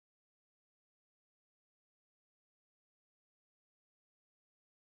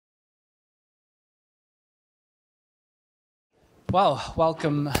Well,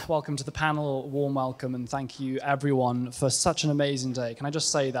 welcome to the panel, warm welcome, and thank you everyone for such an amazing day. Can I just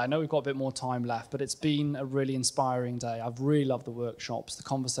say that I know we've got a bit more time left, but it's been a really inspiring day. I've really loved the workshops, the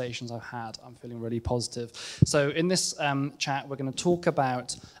conversations I've had. I'm feeling really positive. So in this chat, we're going to talk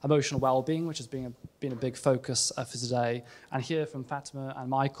about emotional well-being, which has been a big focus for today, and hear from Fatima and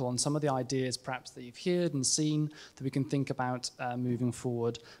Michael on some of the ideas perhaps that you've heard and seen that we can think about moving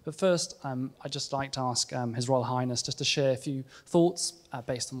forward. But first, I'd just like to ask His Royal Highness just to share a few thoughts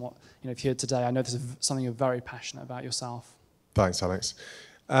based on what you've heard today. I know this is something you're very passionate about yourself. Thanks, Alex.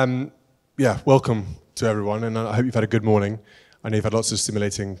 Welcome to everyone, and I hope you've had a good morning. I know you've had lots of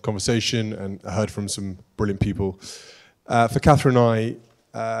stimulating conversation and heard from some brilliant people. For Catherine and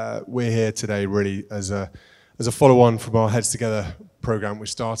I, we're here today really as a follow-on from our Heads Together program, which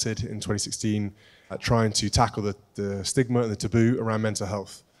started in 2016, trying to tackle the stigma and the taboo around mental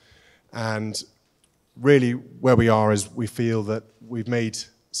health. And really where we are is we feel that we've made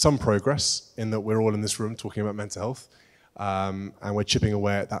some progress in that we're all in this room talking about mental health, and we're chipping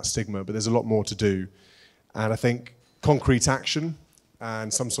away at that stigma, but there's a lot more to do. And I think concrete action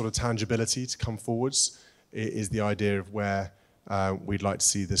and some sort of tangibility to come forwards is the idea of where we'd like to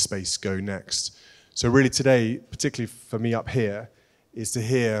see this space go next. So really today, particularly for me up here, is to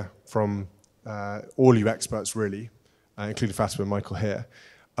hear from all you experts really, including Fatima and Michael here,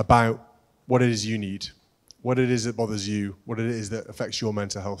 about what it is you need, what it is that bothers you, what it is that affects your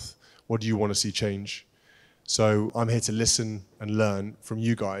mental health, what do you want to see change. So I'm here to listen and learn from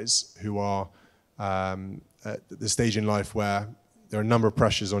you guys who are at the stage in life where there are a number of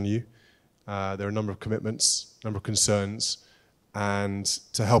pressures on you, there are a number of commitments, a number of concerns, and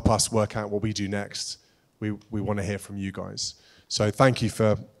to help us work out what we do next, we want to hear from you guys. So thank you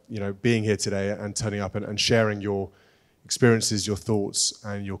for being here today and turning up and sharing your experiences, your thoughts,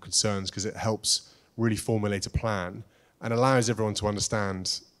 and your concerns, because it helps really formulate a plan and allows everyone to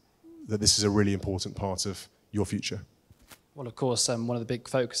understand that this is a really important part of your future. Well, of course, one of the big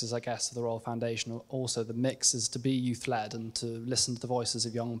focuses, I guess, of the Royal Foundation, also the mix, is to be youth-led and to listen to the voices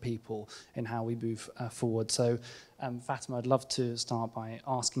of young people in how we move forward. So, Fatima, I'd love to start by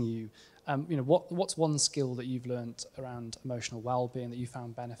asking you, what's one skill that you've learned around emotional well-being that you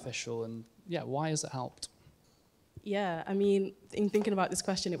found beneficial, and why has it helped? Yeah, I mean, in thinking about this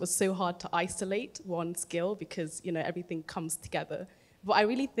question, it was so hard to isolate one skill because, everything comes together. But I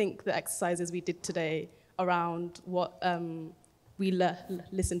really think the exercises we did today around what we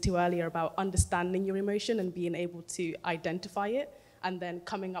listened to earlier about understanding your emotion and being able to identify it, and then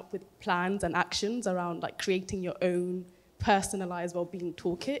coming up with plans and actions around creating your own personalized well-being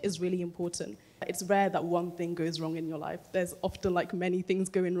toolkit is really important. It's rare that one thing goes wrong in your life. There's often many things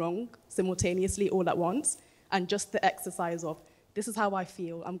going wrong simultaneously all at once. And just the exercise of, this is how I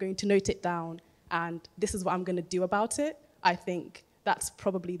feel, I'm going to note it down, and this is what I'm going to do about it, I think that's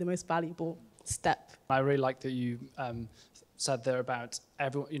probably the most valuable step. I really like that you said there about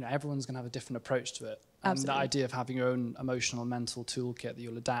everyone's going to have a different approach to it. And Absolutely. the idea of having your own emotional mental toolkit that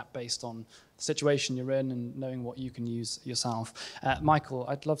you'll adapt based on the situation you're in and knowing what you can use yourself. Michael,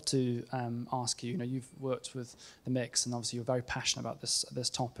 I'd love to ask you, you've worked with the mix and obviously you're very passionate about this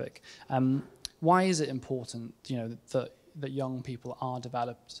topic. Why is it important, that young people are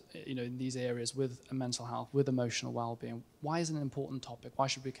developed, in these areas with mental health, with emotional well-being? Why is it an important topic? Why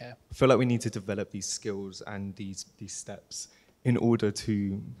should we care? I feel like we need to develop these skills and these steps in order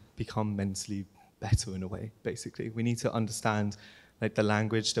to become mentally better in a way, basically. We need to understand the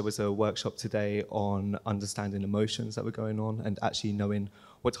language. There was a workshop today on understanding emotions that were going on and actually knowing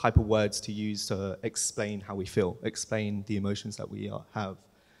what type of words to use to explain how we feel, explain the emotions that we have.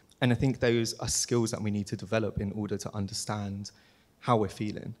 And I think those are skills that we need to develop in order to understand how we're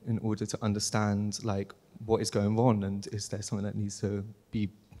feeling, in order to understand what is going on and is there something that needs to be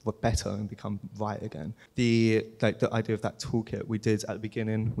better and become right again. The idea of that toolkit we did at the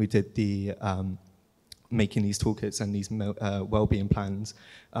beginning, we did the making these toolkits and these well-being plans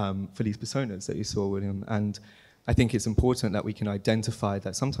for these personas that you saw, William. And I think it's important that we can identify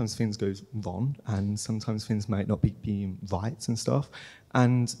that sometimes things go wrong and sometimes things might not be being right and stuff.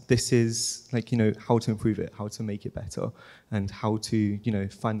 And this is how to improve it, how to make it better, and how to,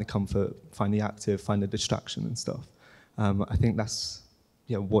 find the comfort, find the active, find the distraction and stuff. I think that's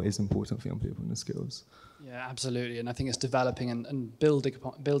what is important for young people in the skills. Yeah, absolutely. And I think it's developing and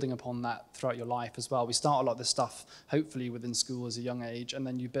building upon that throughout your life as well. We start a lot of this stuff, hopefully, within school as a young age, and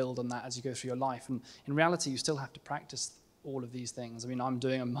then you build on that as you go through your life. And in reality, you still have to practice all of these things. I mean, I'm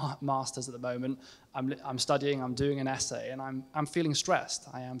doing a master's at the moment. I'm studying, I'm doing an essay, and I'm feeling stressed.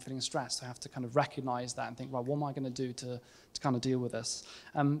 I am feeling stressed. I have to kind of recognize that and think, right, what am I going to do to kind of deal with this?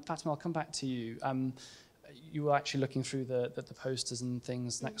 Fatima, I'll come back to you. you were actually looking through the posters and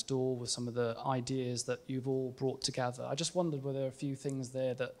things next door with some of the ideas that you've all brought together. I just wondered, were there a few things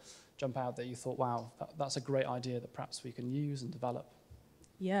there that jump out that you thought, wow, that's a great idea that perhaps we can use and develop?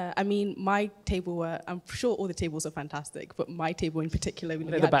 Yeah, I mean, my table I'm sure all the tables are fantastic, but my table in particular...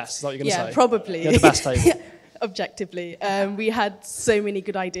 They're the best, is that what you're going to say? Yeah, probably. They're the best table. Objectively. We had so many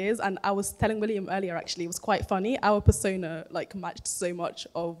good ideas, and I was telling William earlier, actually, it was quite funny. Our persona like matched so much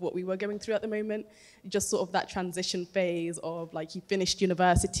of what we were going through at the moment. Just sort of that transition phase of like you finished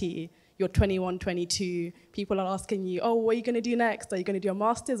university, you're 21, 22, people are asking you, oh, what are you going to do next? Are you going to do a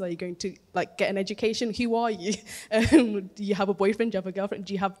master's? Are you going to like get an education? Who are you? Do you have a boyfriend? Do you have a girlfriend?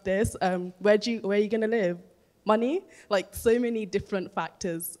 Do you have this? Where are you going to live? Money? Like so many different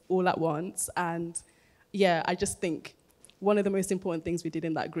factors all at once. And yeah, I just think one of the most important things we did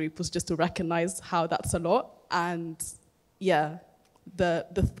in that group was just to recognize how that's a lot. And yeah,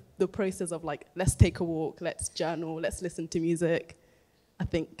 the process of like, let's take a walk, let's journal, let's listen to music, I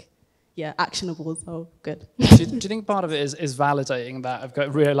think, yeah, actionable is all good. do you think part of it is validating that,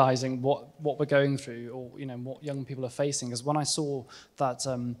 of realizing what we're going through, or what young people are facing? Because when I saw that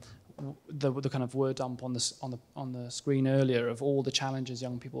the kind of word dump on the screen earlier of all the challenges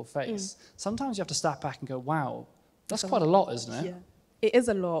young people face, sometimes you have to step back and go, wow, that's quite a lot, isn't it? Yeah, it is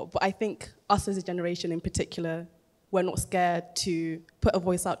a lot, but I think us as a generation in particular, we're not scared to put a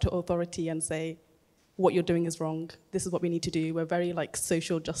voice out to authority and say, what you're doing is wrong. This is what we need to do. We're very like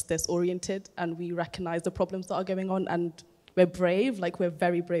social justice oriented, and we recognize the problems that are going on, and we're brave. Like we're a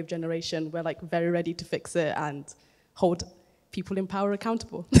very brave generation. We're like very ready to fix it and hold people in power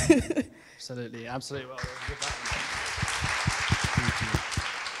accountable. Absolutely. Well, thank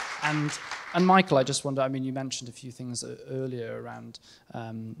you. And Michael, I just wonder, I mean, you mentioned a few things earlier around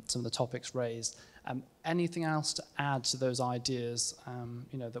some of the topics raised. Anything else to add to those ideas,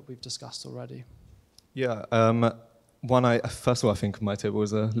 that we've discussed already? Yeah, first of all, I think my table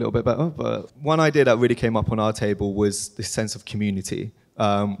was a little bit better, but one idea that really came up on our table was this sense of community.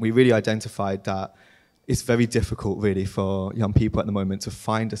 We really identified that it's very difficult, really, for young people at the moment to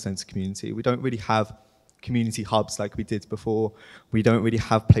find a sense of community. We don't really have community hubs like we did before. We don't really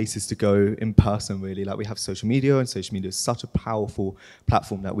have places to go in person, really. Like we have social media, and social media is such a powerful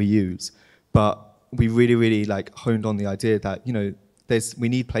platform that we use. But we really, really like honed on the idea that, we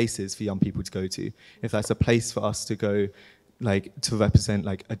need places for young people to go to. If that's a place for us to go, like to represent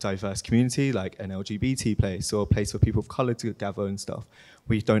like a diverse community, like an LGBT place, or a place for people of color to gather and stuff,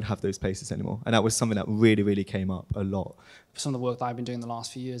 we don't have those places anymore. And that was something that really, really came up a lot. Some of the work that I've been doing the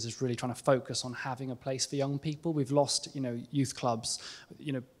last few years is really trying to focus on having a place for young people. We've lost, youth clubs,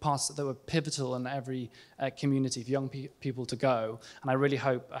 parts that were pivotal in every community for young people to go. And I really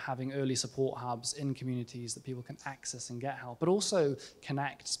hope having early support hubs in communities that people can access and get help, but also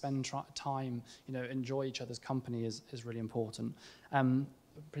connect, spend time, enjoy each other's company is really important.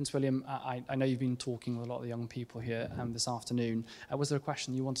 Prince William, I know you've been talking with a lot of the young people here this afternoon. Was there a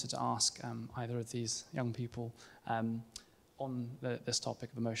question you wanted to ask either of these young people on this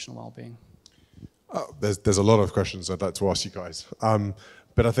topic of emotional well-being? There's a lot of questions I'd like to ask you guys.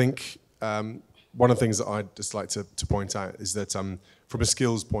 But I think one of the things that I'd just like to point out is that from a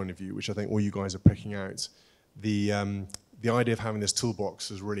skills point of view, which I think all you guys are picking out, the idea of having this toolbox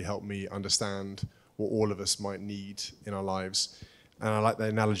has really helped me understand what all of us might need in our lives. And I like the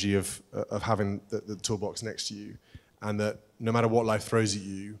analogy of having the toolbox next to you, and that no matter what life throws at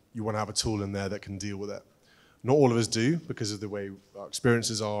you, you want to have a tool in there that can deal with it. Not all of us do, because of the way our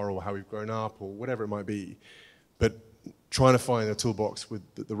experiences are or how we've grown up or whatever it might be. But trying to find a toolbox with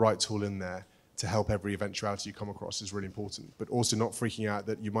the right tool in there to help every eventuality you come across is really important. But also not freaking out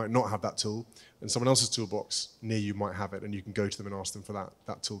that you might not have that tool, and someone else's toolbox near you might have it, and you can go to them and ask them for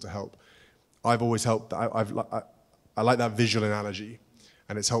that tool to help. I've always helped. I like that visual analogy,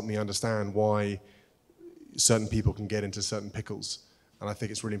 and it's helped me understand why certain people can get into certain pickles. And I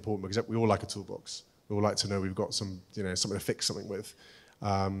think it's really important because we all like a toolbox. We all like to know we've got something to fix something with.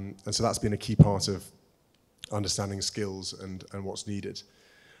 And so that's been a key part of understanding skills and what's needed.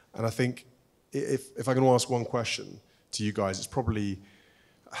 And I think if I can ask one question to you guys, it's probably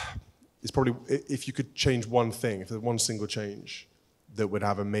if you could change one thing, if there's one single change that would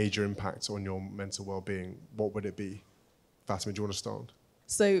have a major impact on your mental well-being, what would it be? Fatima, do you want to start?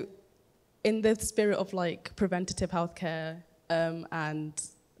 So in the spirit of like preventative healthcare and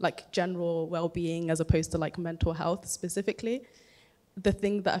like general well-being as opposed to like mental health specifically, the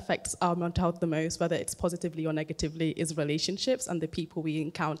thing that affects our mental health the most, whether it's positively or negatively, is relationships and the people we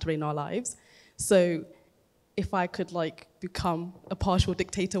encounter in our lives. So if I could like become a partial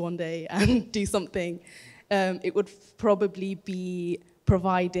dictator one day and do something, it would probably be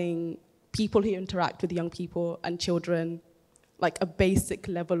providing people who interact with young people and children, like a basic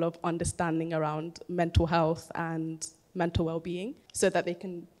level of understanding around mental health and mental well-being, so that they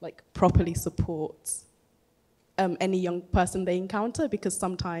can like properly support any young person they encounter, because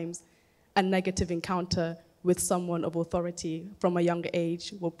sometimes a negative encounter with someone of authority from a younger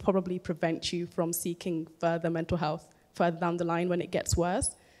age will probably prevent you from seeking further mental health further down the line when it gets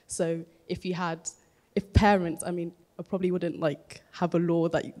worse. So if parents, I mean, I probably wouldn't like have a law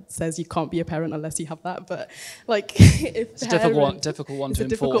that says you can't be a parent unless you have that, but like if it's a difficult one to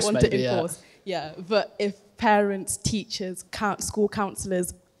enforce. Yeah, but if parents, teachers, school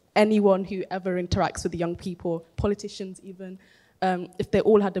counselors, anyone who ever interacts with young people, politicians even, if they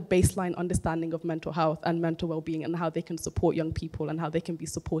all had a baseline understanding of mental health and mental well-being and how they can support young people and how they can be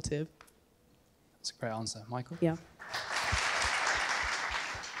supportive. That's a great answer. Michael? Yeah.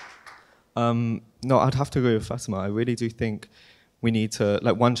 No, I'd have to agree with Fatima. I really do think we need to,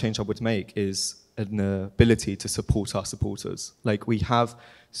 like, one change I would make is an ability to support our supporters. Like, we have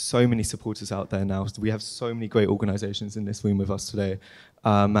so many supporters out there now. We have so many great organisations in this room with us today.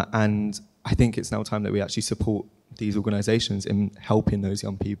 And I think it's now time that we actually support these organisations in helping those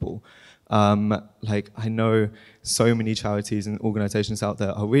young people. Like, I know so many charities and organisations out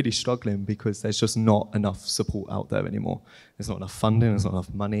there are really struggling because there's just not enough support out there anymore. There's not enough funding, there's not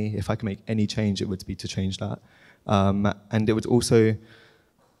enough money. If I could make any change, it would be to change that. And it would also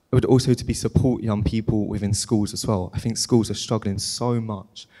to be support young people within schools as well. I think schools are struggling so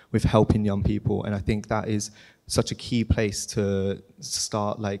much with helping young people, and I think that is such a key place to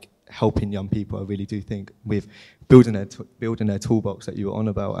start, like, helping young people. I really do think with building their toolbox that you were on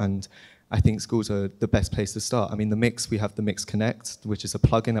about, and I think schools are the best place to start. I mean, we have the Mix Connect, which is a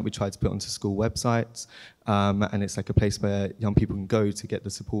plugin that we try to put onto school websites, and it's like a place where young people can go to get the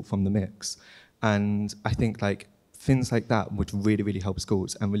support from the Mix. And I think, like, things like that would really, really help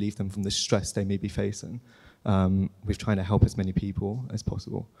schools and relieve them from the stress they may be facing with trying to help as many people as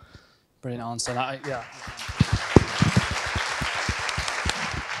possible. Brilliant answer. Yeah.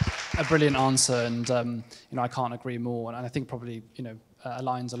 A brilliant answer, and I can't agree more. And I think probably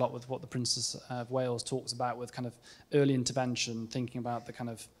aligns a lot with what the Princess of Wales talks about with kind of early intervention, thinking about the kind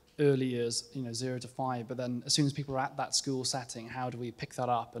of early years, 0 to 5. But then, as soon as people are at that school setting, how do we pick that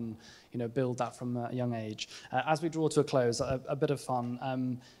up and build that from a young age? As we draw to a close, a bit of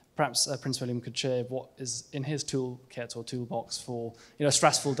fun. Perhaps Prince William could share what is in his toolkit or toolbox for a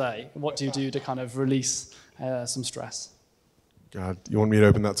stressful day. What do you do to kind of release some stress? God, you want me to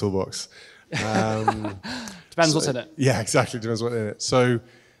open that toolbox? Depends what's in it. Yeah, exactly. Depends what's in it. So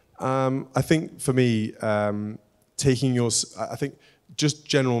I think for me, I think just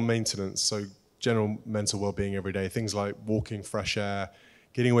general maintenance, so general mental well-being every day, things like walking, fresh air,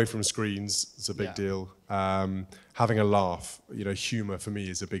 getting away from screens is a big deal. Having a laugh, humor for me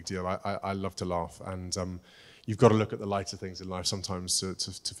is a big deal. I love to laugh, and you've got to look at the lighter things in life sometimes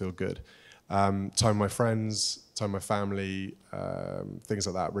to feel good. Time with my friends, time with my family, things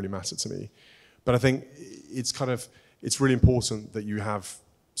like that really matter to me. But I think it's really important that you have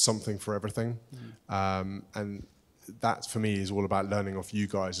something for everything. And that for me is all about learning off you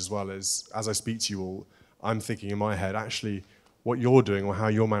guys, as well as I speak to you all, I'm thinking in my head, actually, what you're doing or how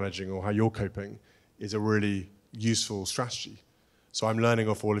you're managing or how you're coping is a really useful strategy. So I'm learning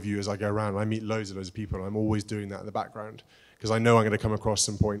off all of you as I go around. I meet loads of people, and I'm always doing that in the background, because I know I'm going to come across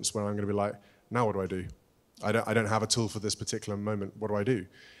some points where I'm going to be like, now what do I do? I don't have a tool for this particular moment. What do I do?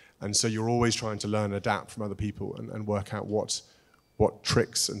 And so you're always trying to learn and adapt from other people and work out what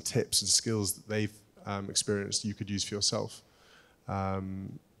tricks and tips and skills that they've experienced you could use for yourself.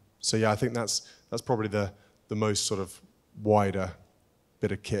 So yeah, I think that's probably the most sort of wider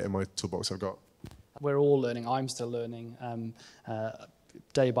bit of kit in my toolbox I've got. We're all learning. I'm still learning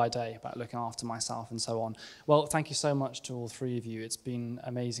day by day about looking after myself and so on. Well, thank you so much to all three of you. It's been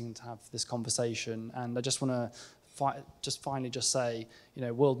amazing to have this conversation, and I just want to finally say,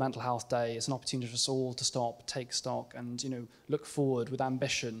 World Mental Health Day is an opportunity for us all to stop, take stock, and look forward with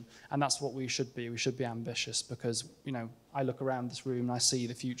ambition. And that's what we should be. We should be ambitious, because I look around this room and I see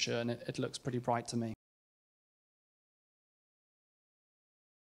the future, and it looks pretty bright to me.